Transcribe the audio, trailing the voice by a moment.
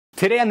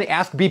Today on the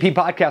Ask BP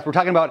podcast, we're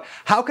talking about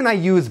how can I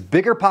use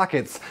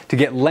BiggerPockets to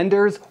get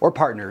lenders or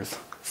partners.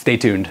 Stay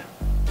tuned.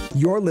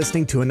 You're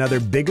listening to another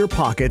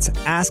BiggerPockets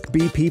Ask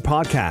BP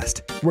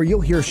podcast, where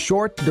you'll hear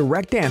short,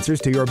 direct answers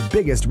to your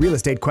biggest real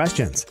estate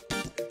questions.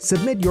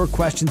 Submit your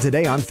question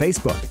today on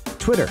Facebook,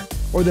 Twitter,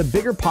 or the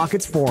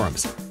BiggerPockets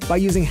forums by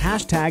using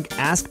hashtag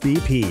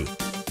AskBP.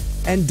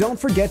 And don't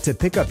forget to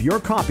pick up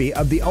your copy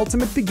of the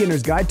Ultimate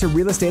Beginner's Guide to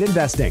Real Estate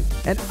Investing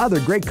and other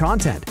great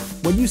content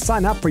when you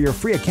sign up for your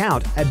free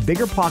account at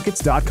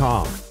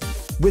BiggerPockets.com.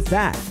 With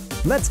that,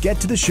 let's get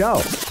to the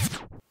show.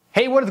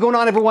 Hey, what is going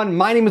on, everyone?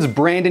 My name is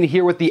Brandon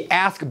here with the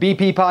Ask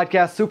BP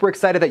podcast. Super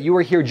excited that you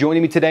are here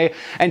joining me today.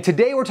 And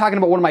today we're talking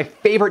about one of my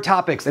favorite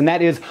topics, and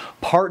that is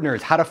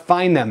partners, how to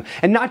find them.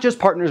 And not just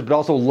partners, but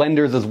also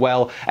lenders as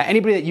well.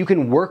 Anybody that you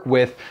can work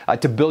with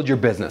to build your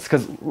business.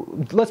 Because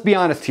let's be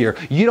honest here,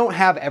 you don't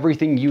have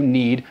everything you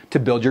need to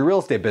build your real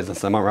estate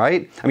business, am I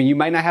right? I mean, you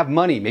might not have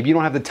money, maybe you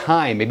don't have the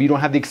time, maybe you don't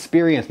have the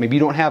experience, maybe you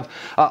don't have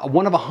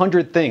one of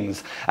 100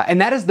 things. And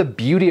that is the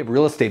beauty of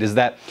real estate, is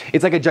that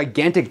it's like a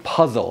gigantic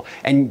puzzle,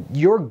 and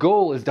your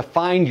goal is to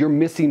find your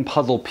missing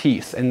puzzle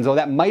piece. And so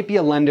that might be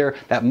a lender,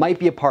 that might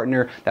be a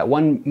partner, that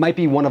one might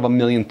be one of a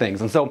million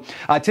things. And so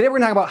today we're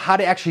gonna talk about how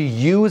to actually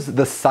use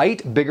the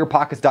site,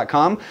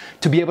 BiggerPockets.com,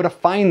 to be able to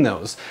find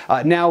those.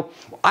 Now,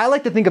 I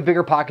like to think of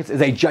BiggerPockets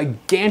as a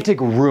gigantic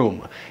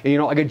room,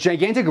 like a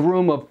gigantic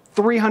room of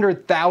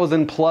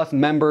 300,000 plus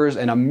members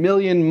and 1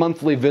 million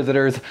monthly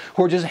visitors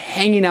who are just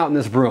hanging out in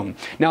this room.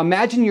 Now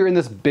imagine you're in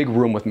this big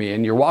room with me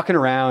and you're walking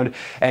around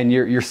and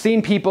you're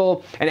seeing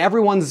people, and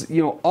everyone's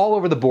all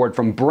over the board,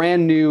 from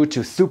brand new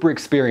to super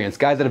experienced,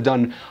 guys that have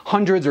done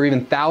hundreds or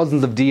even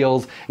thousands of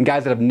deals, and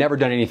guys that have never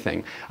done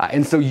anything.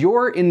 And so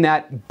you're in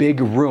that big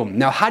room.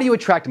 Now, how do you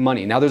attract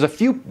money? Now there's a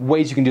few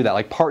ways you can do that,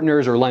 like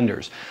partners or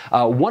lenders.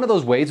 One of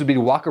those ways would be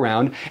to walk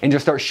around and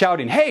just start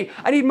shouting, "Hey,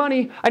 I need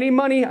money, I need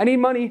money, I need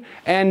money."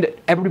 And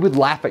everybody would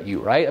laugh at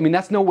you, right? I mean,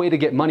 that's no way to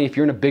get money if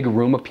you're in a big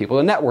room of people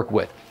to network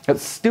with.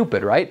 That's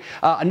stupid, right?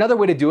 Another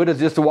way to do it is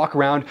just to walk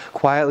around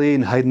quietly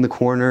and hide in the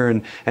corner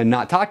and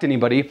not talk to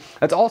anybody.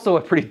 That's also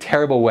a pretty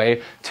terrible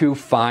way to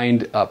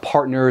find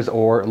partners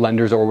or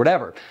lenders or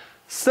whatever.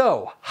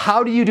 So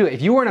how do you do it?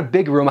 If you were in a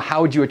big room,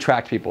 how would you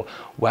attract people?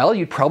 Well,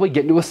 you'd probably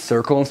get into a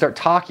circle and start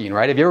talking,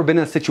 right? Have you ever been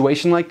in a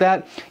situation like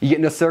that? You get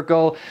in a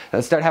circle,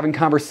 start having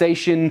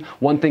conversation,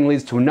 one thing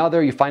leads to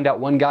another, you find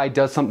out one guy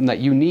does something that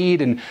you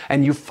need,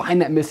 and you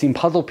find that missing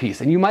puzzle piece.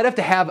 And you might have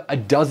to have a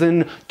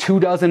dozen, 2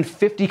 dozen,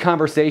 50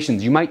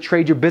 conversations. You might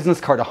trade your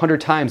business card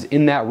 100 times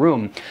in that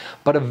room,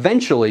 but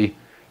eventually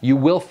you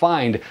will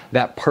find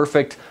that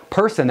perfect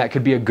person that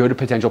could be a good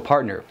potential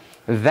partner.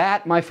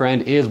 That, my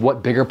friend, is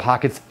what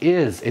BiggerPockets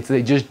is. It's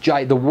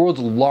the world's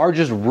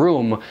largest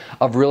room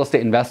of real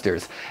estate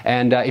investors.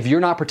 And if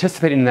you're not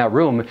participating in that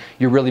room,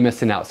 you're really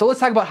missing out. So let's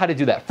talk about how to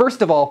do that.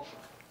 First of all,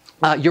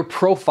 your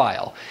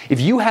profile.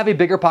 If you have a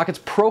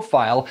BiggerPockets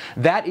profile,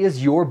 that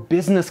is your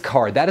business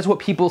card. That is what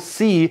people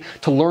see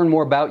to learn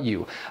more about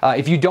you.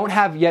 If you don't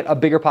have yet a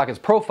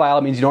BiggerPockets profile,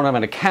 it means you don't have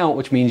an account,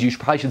 which means you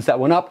probably should set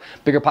one up,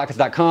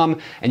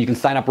 BiggerPockets.com, and you can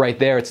sign up right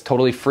there. It's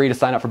totally free to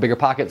sign up for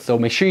BiggerPockets, so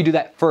make sure you do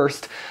that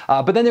first.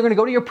 But then they're gonna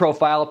go to your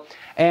profile,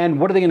 and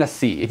what are they gonna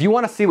see? If you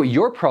wanna see what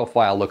your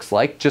profile looks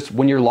like, just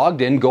when you're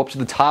logged in, go up to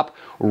the top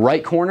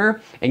right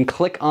corner and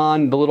click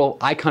on the little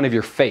icon of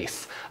your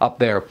face up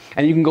there,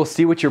 and you can go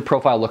see what your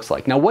profile looks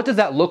like. Now, what does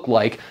that look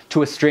like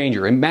to a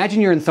stranger?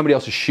 Imagine you're in somebody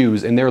else's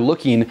shoes and they're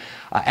looking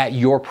at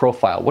your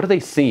profile. What are they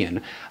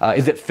seeing?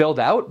 Is it filled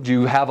out? Do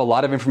you have a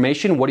lot of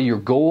information? What are your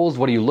goals?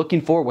 What are you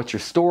looking for? What's your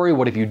story?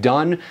 What have you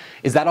done?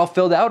 Is that all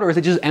filled out, or is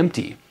it just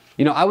empty?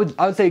 I would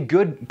say a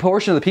good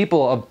portion of the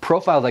people of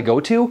profiles I go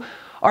to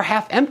are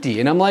half empty.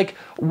 And I'm like,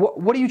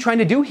 what are you trying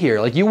to do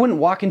here? Like, you wouldn't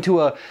walk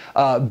into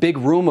a big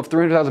room of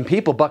 300,000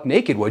 people buck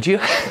naked, would you?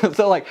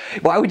 So like,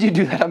 why would you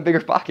do that on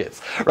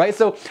BiggerPockets, right?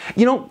 So,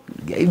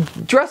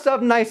 dress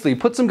up nicely,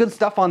 put some good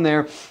stuff on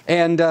there,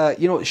 and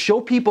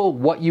show people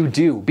what you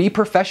do. Be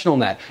professional in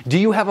that. Do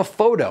you have a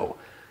photo?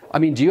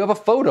 Do you have a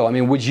photo?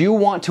 Would you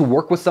want to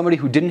work with somebody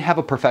who didn't have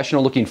a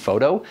professional looking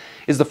photo?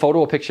 Is the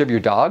photo a picture of your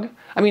dog?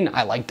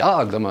 I like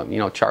dogs.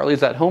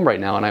 Charlie's at home right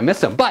now and I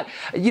miss him. But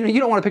you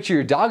don't want to picture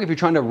your dog if you're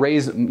trying to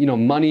raise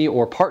money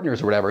or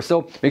partners or whatever.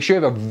 So make sure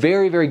you have a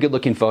very, very good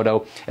looking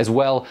photo as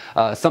well.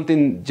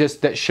 Something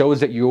just that shows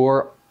that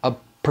you're a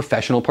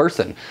professional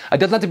person. It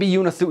doesn't have to be you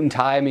in a suit and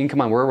tie.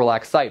 Come on, we're a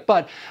relaxed site,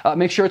 but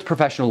make sure it's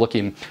professional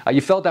looking. You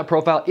fill out that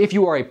profile. If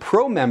you are a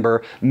pro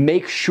member,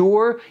 make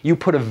sure you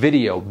put a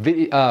video.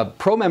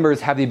 Pro members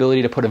have the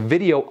ability to put a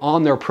video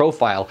on their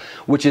profile,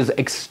 which is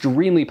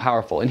extremely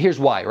powerful. And here's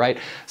why, right?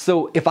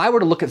 So if I were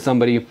to look at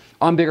somebody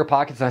on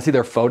BiggerPockets and I see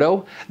their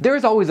photo,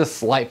 there's always a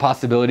slight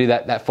possibility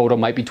that that photo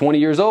might be 20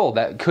 years old.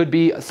 That could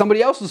be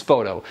somebody else's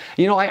photo.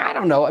 I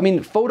don't know.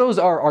 Photos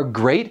are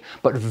great,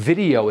 but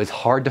video is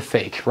hard to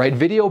fake, right?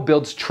 Video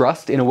builds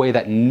trust in a way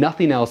that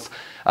nothing else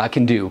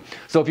can do.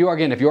 So if you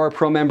are a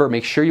pro member,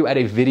 make sure you add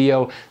a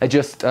video that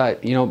just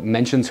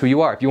mentions who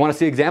you are. If you want to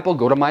see an example,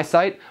 go to my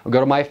site or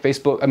go to my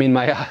Facebook,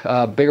 my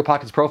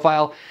BiggerPockets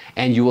profile,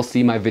 and you will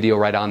see my video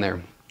right on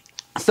there.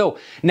 So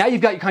now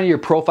you've got kind of your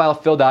profile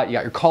filled out, you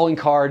got your calling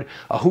card,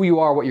 who you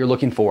are, what you're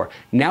looking for.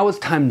 Now it's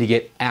time to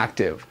get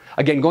active.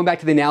 Again, going back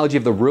to the analogy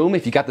of the room,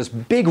 if you got this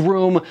big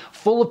room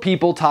full of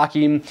people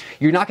talking,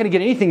 you're not going to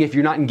get anything if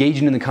you're not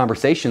engaging in the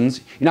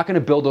conversations. You're not going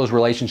to build those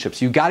relationships.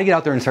 You got to get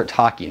out there and start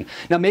talking.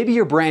 Now, maybe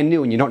you're brand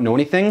new and you don't know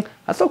anything.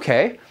 That's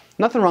okay.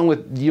 Nothing wrong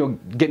with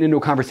getting into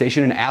a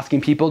conversation and asking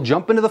people.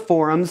 Jump into the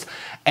forums,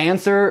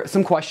 answer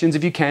some questions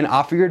if you can,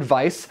 offer your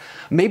advice.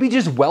 Maybe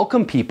just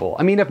welcome people.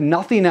 I mean, if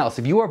nothing else,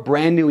 if you are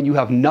brand new and you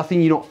have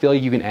nothing you don't feel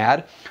you can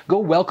add, go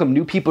welcome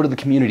new people to the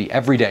community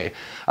every day.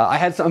 I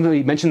had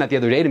somebody mention that the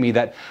other day to me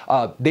that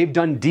they've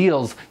done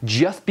deals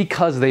just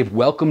because they've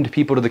welcomed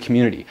people to the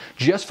community.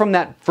 Just from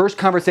that first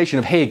conversation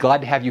of, hey,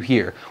 glad to have you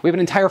here. We have an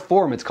entire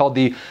forum. It's called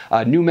the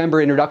New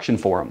Member Introduction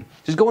Forum.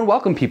 Just go and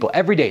welcome people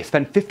every day.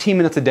 Spend 15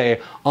 minutes a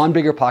day on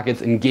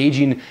BiggerPockets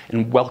engaging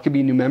and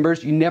welcoming new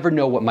members. You never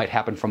know what might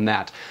happen from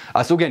that.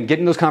 So again, get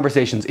in those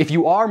conversations. If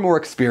you are more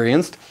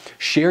experienced,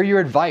 share your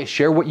advice,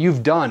 share what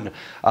you've done,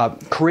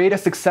 create a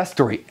success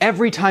story.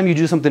 Every time you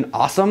do something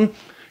awesome,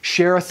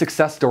 share a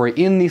success story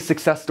in the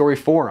success story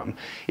forum.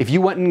 If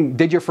you went and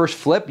did your first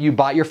flip, you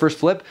bought your first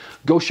flip,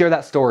 go share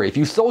that story. If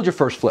you sold your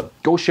first flip,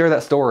 go share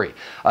that story.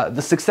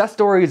 The success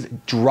stories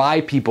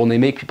drive people and they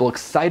make people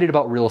excited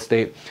about real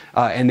estate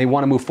and they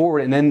want to move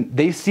forward, and then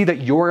they see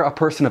that you're a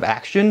person of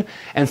action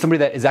and somebody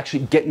that is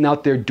actually getting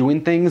out there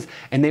doing things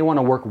and they want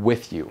to work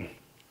with you.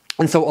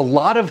 And so a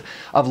lot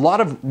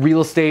of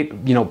real estate,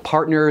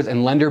 partners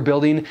and lender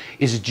building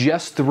is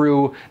just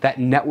through that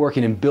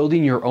networking and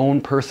building your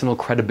own personal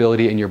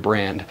credibility in your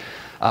brand.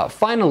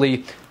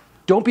 Finally,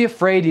 don't be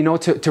afraid,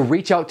 to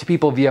reach out to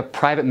people via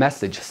private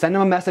message. Send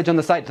them a message on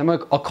the site, send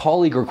them a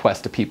colleague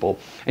request to people,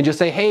 and just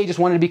say, hey, just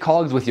wanted to be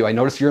colleagues with you. I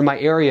noticed you're in my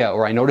area,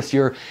 or I noticed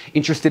you're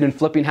interested in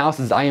flipping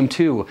houses. I am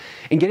too.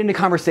 And get into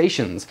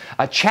conversations.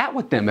 Chat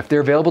with them. If they're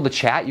available to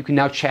chat, you can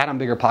now chat on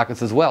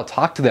BiggerPockets as well.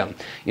 Talk to them.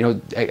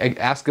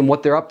 Ask them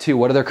what they're up to,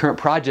 what are their current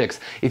projects.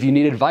 If you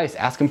need advice,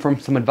 ask them for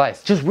some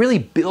advice. Just really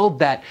build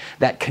that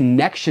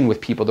connection with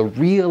people, the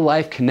real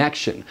life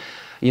connection.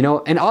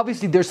 And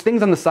obviously there's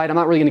things on the site I'm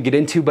not really going to get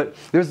into, but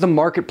there's the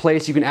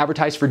marketplace. You can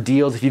advertise for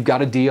deals if you've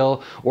got a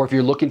deal, or if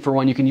you're looking for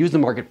one, you can use the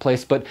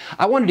marketplace. But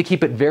I wanted to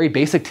keep it very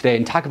basic today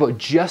and talk about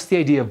just the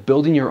idea of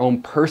building your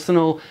own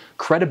personal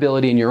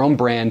credibility and your own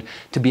brand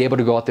to be able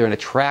to go out there and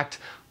attract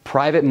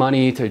private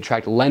money, to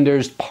attract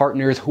lenders,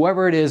 partners,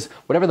 whoever it is,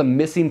 whatever the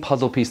missing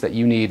puzzle piece that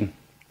you need.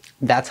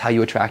 That's how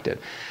you attract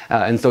it.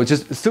 And so it's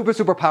just super,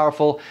 super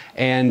powerful,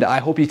 and I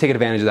hope you take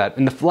advantage of that.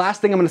 And the last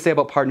thing I'm going to say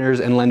about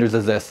partners and lenders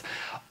is this.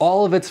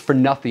 All of it's for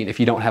nothing if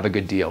you don't have a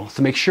good deal.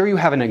 So make sure you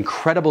have an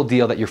incredible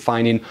deal that you're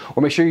finding,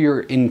 or make sure you're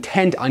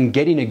intent on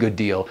getting a good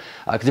deal.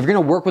 Because if you're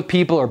gonna work with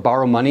people or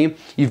borrow money,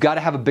 you've got to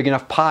have a big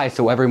enough pie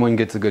so everyone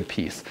gets a good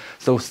piece.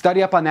 So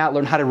study up on that,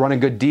 learn how to run a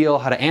good deal,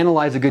 how to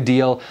analyze a good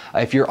deal.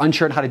 If you're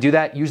unsure on how to do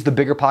that, use the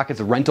BiggerPockets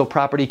rental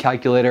property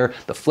calculator,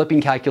 the flipping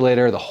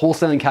calculator, the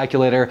wholesaling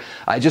calculator.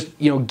 Just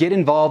get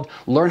involved,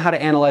 learn how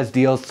to analyze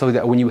deals so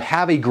that when you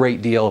have a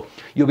great deal,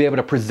 you'll be able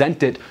to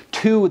present it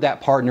to that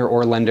partner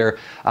or lender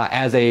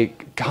as a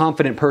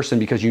confident person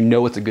because you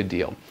know it's a good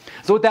deal.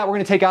 So with that, we're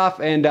going to take off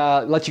and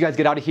let you guys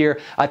get out of here.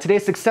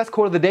 Today's success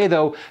quote of the day,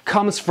 though,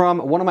 comes from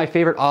one of my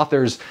favorite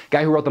authors,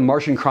 guy who wrote the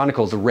Martian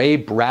Chronicles, Ray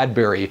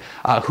Bradbury,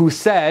 who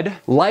said,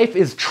 "Life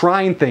is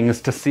trying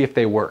things to see if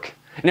they work."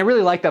 And I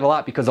really like that a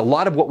lot because a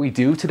lot of what we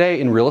do today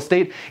in real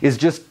estate is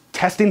just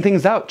testing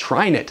things out,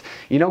 trying it,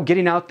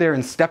 getting out there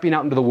and stepping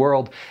out into the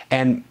world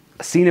and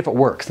seeing if it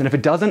works. And if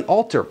it doesn't,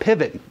 alter,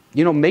 pivot,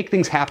 make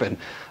things happen.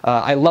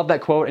 I love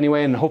that quote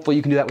anyway, and hopefully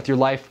you can do that with your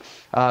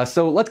life.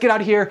 So let's get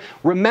out of here.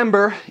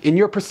 Remember, in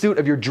your pursuit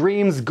of your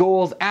dreams,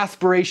 goals,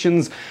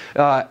 aspirations,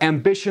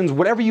 ambitions,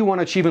 whatever you want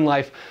to achieve in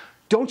life,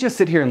 don't just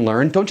sit here and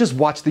learn. Don't just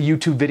watch the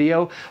YouTube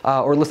video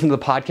or listen to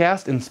the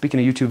podcast. And speaking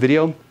of YouTube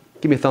video,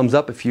 give me a thumbs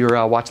up if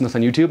you're watching this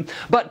on YouTube.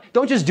 But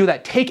don't just do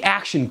that. Take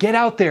action. Get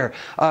out there.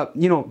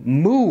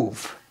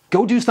 Move.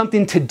 Go do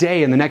something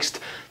today in the next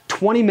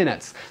 20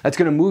 minutes that's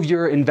going to move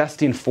your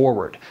investing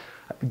forward.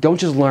 Don't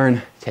just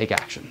learn, take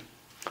action.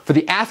 For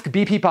the Ask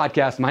BP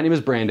podcast, my name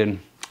is Brandon,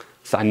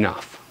 signing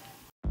off.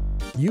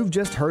 You've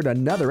just heard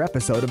another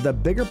episode of the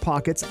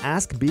BiggerPockets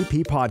Ask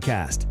BP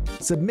podcast.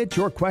 Submit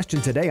your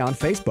question today on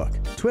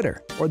Facebook,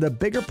 Twitter, or the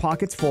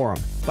BiggerPockets forum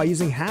by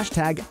using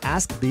hashtag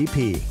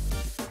AskBP.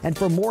 And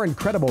for more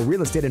incredible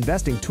real estate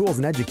investing tools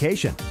and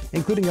education,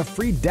 including a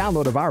free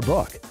download of our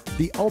book,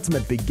 The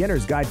Ultimate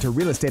Beginner's Guide to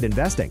Real Estate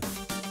Investing,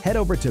 head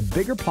over to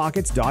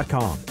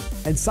BiggerPockets.com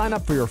and sign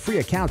up for your free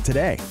account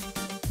today.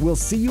 We'll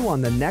see you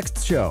on the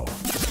next show.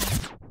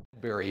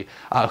 Barry,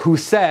 who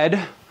said,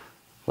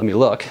 let me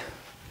look.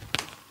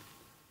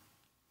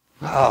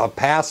 Oh,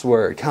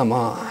 password, come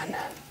on.